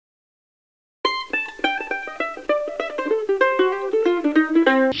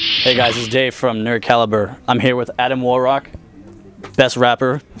Hey guys, it's Dave from Nerd Caliber. I'm here with Adam Warrock, best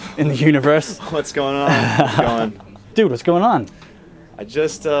rapper in the universe. What's going on? How's it going? Dude, what's going on? I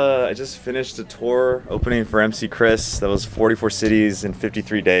just finished a tour opening for MC Chris. That was 44 cities in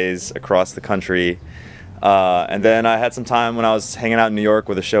 53 days across the country. And then I had some time when I was hanging out in New York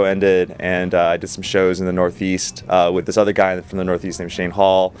where the show ended, and I did some shows in the Northeast with this other guy from the Northeast named Shane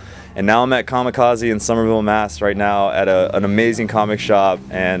Hall. And now I'm at Kamikaze in Somerville, Mass. right now at an amazing comic shop,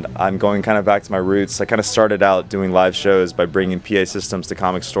 and I'm going kind of back to my roots. I kind of started out doing live shows by bringing PA systems to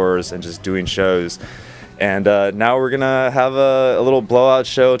comic stores and just doing shows. And now we're gonna have a little blowout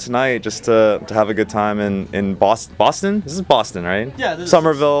show tonight, just to have a good time in Boston. Boston? This is Boston, right? Yeah. This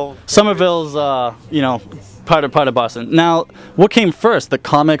Somerville. Somerville's, you know, part of Boston. Now, what came first, the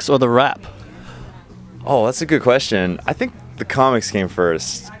comics or the rap? Oh, that's a good question. I think the comics came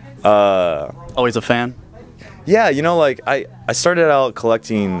first. Always a fan? Yeah, you know, like I started out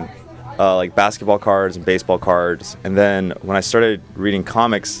collecting like basketball cards and baseball cards, and then when I started reading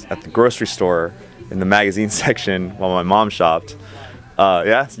comics at the grocery store in the magazine section while my mom shopped,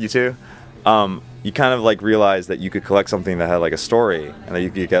 yeah, you too, you kind of like realized that you could collect something that had like a story and that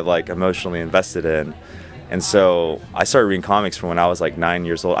you could get like emotionally invested in. And so I started reading comics from when I was like 9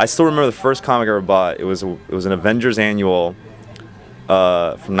 years old. I still remember the first comic I ever bought. It was an Avengers annual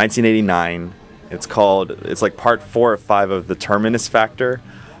from 1989. It's like part 4 or 5 of the Terminus Factor,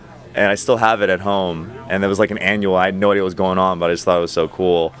 and I still have it at home. And it was like an annual. I had no idea what was going on, but I just thought it was so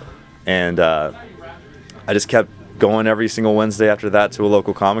cool. And I just kept going every single Wednesday after that to a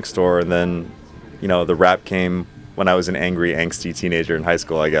local comic store. And then, you know, the rap came when I was an angry, angsty teenager in high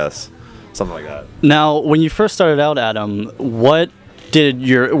school, I guess. Something like that. Now, when you first started out, Adam, what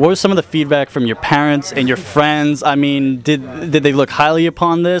was some of the feedback from your parents and your friends? I mean, did they look highly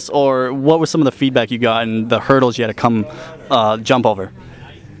upon this, or what was some of the feedback you got and the hurdles you had to jump over?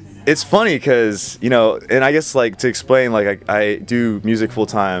 It's funny because, you know, and I guess like to explain, like I do music full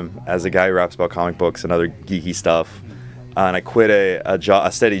time as a guy who raps about comic books and other geeky stuff, and I quit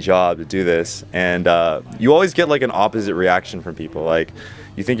a steady job to do this, and you always get like an opposite reaction from people. Like,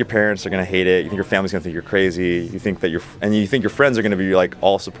 you think your parents are gonna hate it, you think your family's gonna think you're crazy, you think your friends are gonna be like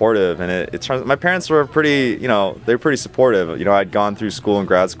all supportive, and it turns. My parents were pretty, you know, they're pretty supportive. You know, I'd gone through school and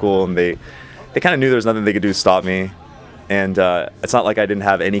grad school, and they kind of knew there was nothing they could do to stop me, and it's not like I didn't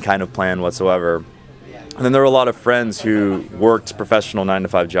have any kind of plan whatsoever. And then there were a lot of friends who worked professional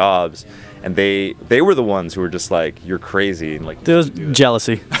 9-to-5 jobs, and they were the ones who were just like, you're crazy, and like, there was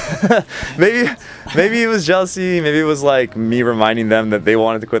jealousy. maybe it was jealousy, maybe it was like me reminding them that they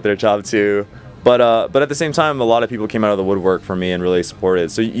wanted to quit their job too. But at the same time, a lot of people came out of the woodwork for me and really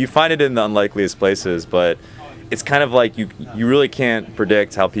supported. So you find it in the unlikeliest places, but it's kind of like you really can't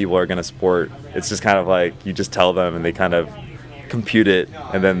predict how people are going to support. It's just kind of like you just tell them and they kind of compute it,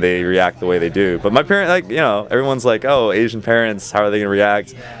 and then they react the way they do. But my parents, like, you know, everyone's like, oh, Asian parents, how are they gonna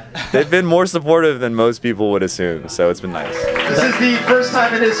react? They've been more supportive than most people would assume, so it's been nice. This is the first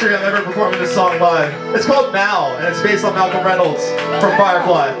time in history I'm ever performing this song live. It's called Mal, and it's based on Malcolm Reynolds from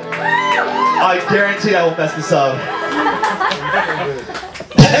Firefly. I guarantee I will mess this up.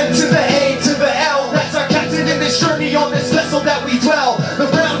 M to the A to the L, that's our captain in this journey on this vessel that we dwell.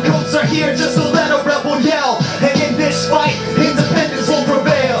 The brown coats are here just to let a rebel yell, and in this fight, independence will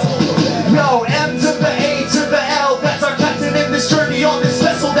prevail. Yo, M to the A to the L, that's our captain in this journey on this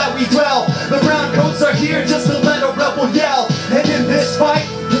vessel that we dwell. The brown coats are here just to let a rebel yell, and in this fight,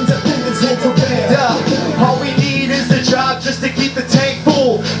 independence will prevail. Yeah. All we need is the job just to keep the tank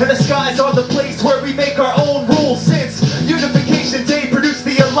full, and the skies are the place where we make our own rules. Since Unification Day produced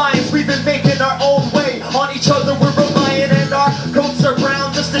the alliance, we've been making our own way. On each other we're relying, and our coats are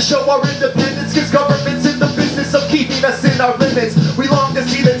brown just to show our independence, cause government's in the business of keeping us in our limits. We long to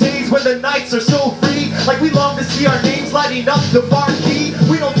see the days when the nights are so free, like we long to see our names lighting up the marquee.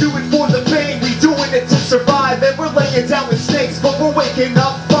 We don't do it for the fame, we doing it to survive, and we're laying down with snakes, but we're waking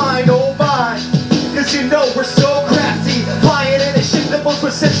up fine, oh my. Cause you know we're so crafty, flying in a ship that moves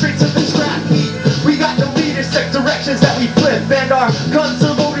with straight to the scrap heap. We got no leaders, set directions that we flip, and our guns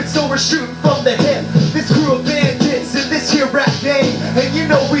are loaded so we're shooting from the hip. This crew of bandits in this here rap game, and you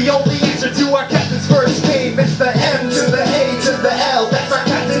know we only answer to our captain's first name. It's the M to the A to the L, that's our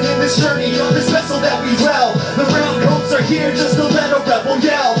captain in this journey on this vessel that we dwell. The brown coats are here just to let a rebel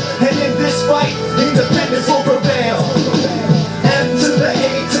yell, and in this fight, independence will prevail. M to the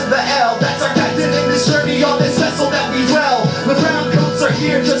A to the L, that's our captain in this journey on this vessel that we dwell. The brown coats are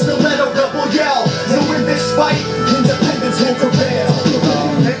here just to let a rebel yell, so in this fight, independence will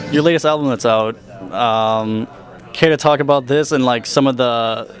prevail. Your latest album that's out, care to talk about this and like some of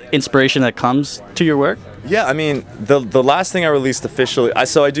the inspiration that comes to your work? Yeah, I mean, the last thing I released officially,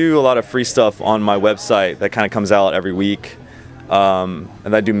 so I do a lot of free stuff on my website that kind of comes out every week,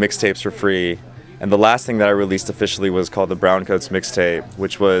 and I do mixtapes for free. And the last thing that I released officially was called the Browncoats mixtape,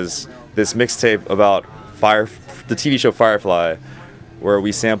 which was this mixtape about the TV show Firefly, where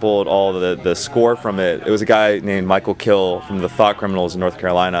we sampled all the score from it. It was a guy named Michael Kill from the Thought Criminals in North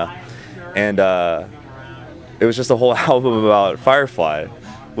Carolina, and it was just a whole album about Firefly,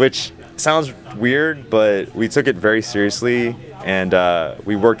 which sounds weird, but we took it very seriously, and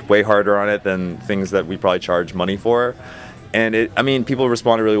we worked way harder on it than things that we probably charge money for. And I mean, people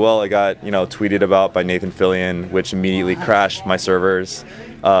responded really well. I got, tweeted about by Nathan Fillion, which immediately crashed my servers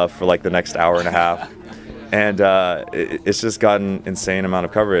for like the next hour and a half. And it's just got an insane amount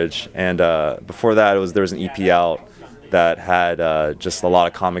of coverage. And before that, there was an EP out that had just a lot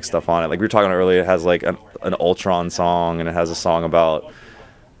of comic stuff on it. Like we were talking earlier, it has like an Ultron song, and it has a song about,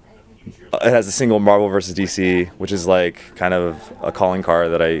 it has a single Marvel vs. DC, which is like kind of a calling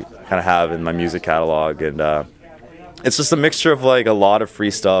card that I kind of have in my music catalog. And it's just a mixture of like a lot of free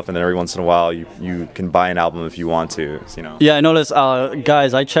stuff, and then every once in a while you can buy an album if you want to, Yeah, I noticed,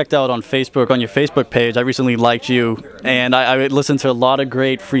 guys, I checked out on Facebook, on your Facebook page. I recently liked you, and I listened to a lot of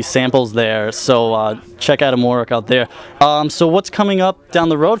great free samples there, so check Adam Warrock out there. So what's coming up down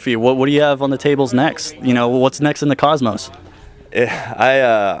the road for you? What do you have on the tables next? What's next in the cosmos?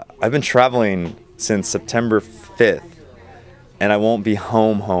 I've been traveling since September 5th, and I won't be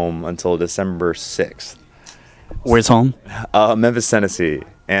home until December 6th. Where's home? Memphis, Tennessee.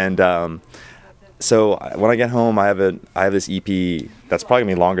 And so when I get home, I have this EP that's probably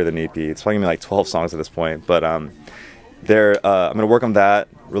gonna be longer than an EP. It's probably gonna be like 12 songs at this point. But I'm gonna work on that,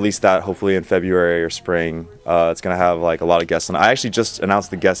 release that hopefully in February or spring. It's gonna have like a lot of guests on. I actually just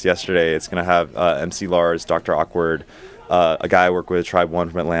announced the guests yesterday. It's gonna have MC Lars, Dr. Awkward, a guy I work with, Tribe One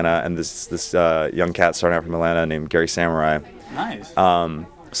from Atlanta, and this young cat starting out from Atlanta named Gary Samurai. Nice.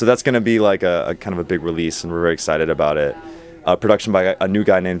 So that's going to be like a kind of a big release, and we're very excited about it. Production by a new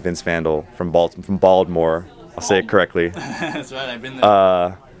guy named Vince Vandal from Baltimore. I'll say it correctly. That's right, I've been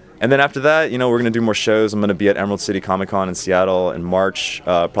there. And then after that, we're going to do more shows. I'm going to be at Emerald City Comic Con in Seattle in March,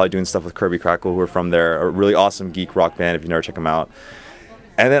 probably doing stuff with Kirby Crackle, who are from there, a really awesome geek rock band if you never check them out.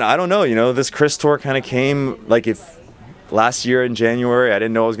 And then I don't know, this Chris tour kind of came like last year in January. I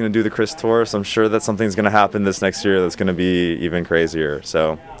didn't know I was going to do the Chris tour, so I'm sure that something's going to happen this next year that's going to be even crazier.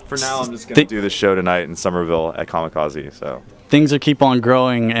 So for now, I'm just going to do the show tonight in Somerville at Kamikaze. So things are keep on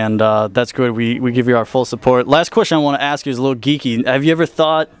growing, and that's good. We give you our full support. Last question I want to ask you is a little geeky. Have you ever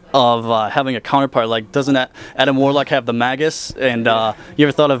thought of having a counterpart? Like, doesn't Adam Warrock have the Magus? And you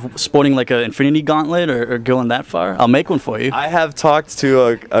ever thought of sporting like an Infinity Gauntlet or going that far? I'll make one for you. I have talked to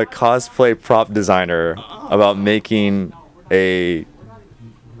a cosplay prop designer about making a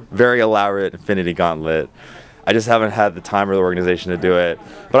very elaborate Infinity Gauntlet. I just haven't had the time or the organization to do it.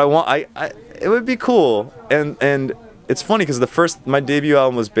 But it would be cool. And it's funny because my debut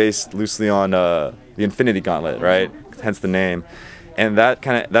album was based loosely on the Infinity Gauntlet, right? Hence the name. And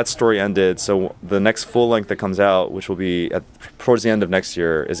that story ended. So the next full length that comes out, which will be towards the end of next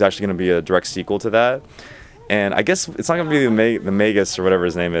year, is actually going to be a direct sequel to that. And I guess it's not going to be the Magus or whatever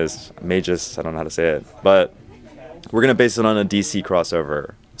his name is, Magus. I don't know how to say it, but we're going to base it on a DC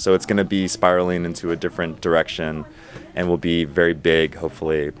crossover. So it's going to be spiraling into a different direction and will be very big,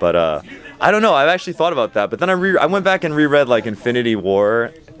 hopefully. But I don't know. I've actually thought about that. But then I went back and reread like Infinity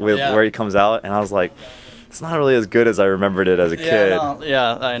War where he comes out, and I was like, it's not really as good as I remembered it as a kid.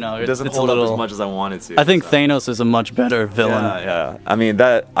 Yeah, I know. It doesn't hold up as much as I wanted to. I think Thanos is a much better villain. Yeah. I mean,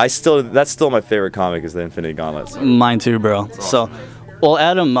 that's still my favorite comic is the Infinity Gauntlet. So. Mine too, bro. Awesome. So, well,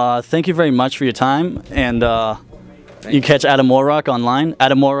 Adam, thank you very much for your time, and you can catch Adam Warrock online,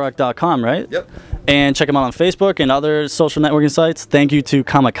 adamwarrock.com, right? Yep. And check him out on Facebook and other social networking sites. Thank you to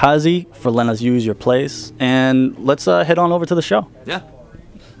Kamikaze for letting us use your place, and let's head on over to the show. Yeah.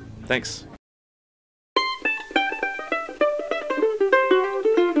 Thanks.